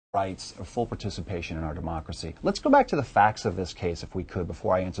rights of full participation in our democracy. Let's go back to the facts of this case, if we could,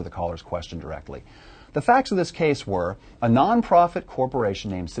 before I answer the caller's question directly. The facts of this case were a nonprofit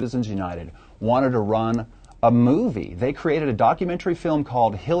corporation named Citizens United wanted to run a movie. They created a documentary film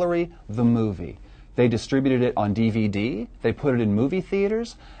called Hillary the Movie. They distributed it on DVD, they put it in movie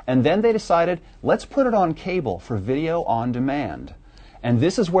theaters, and then they decided, let's put it on cable for video on demand. And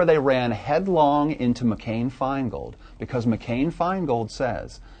this is where they ran headlong into McCain-Feingold, because McCain-Feingold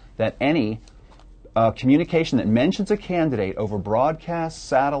says that any communication that mentions a candidate over broadcast,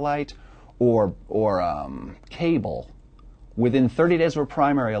 satellite, or cable within 30 days of a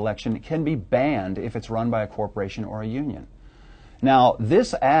primary election can be banned if it's run by a corporation or a union. Now,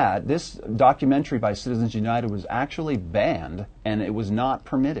 this documentary by Citizens United was actually banned, and it was not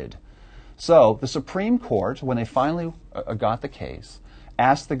permitted. So the Supreme Court, when they finally got the case,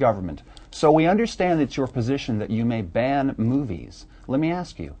 asked the government, so we understand it's your position that you may ban movies. Let me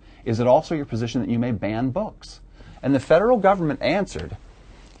ask you, is it also your position that you may ban books? And the federal government answered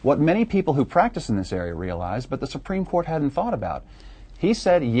what many people who practice in this area realized, but the Supreme Court hadn't thought about. He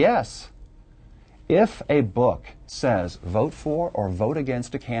said, yes, if a book says vote for or vote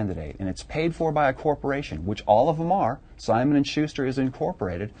against a candidate, and it's paid for by a corporation, which all of them are, Simon & Schuster is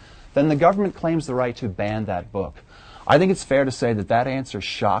incorporated, then the government claims the right to ban that book. I think it's fair to say that that answer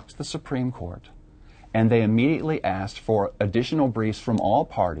shocked the Supreme Court, and they immediately asked for additional briefs from all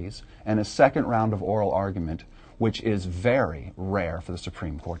parties and a second round of oral argument, which is very rare for the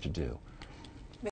Supreme Court to do.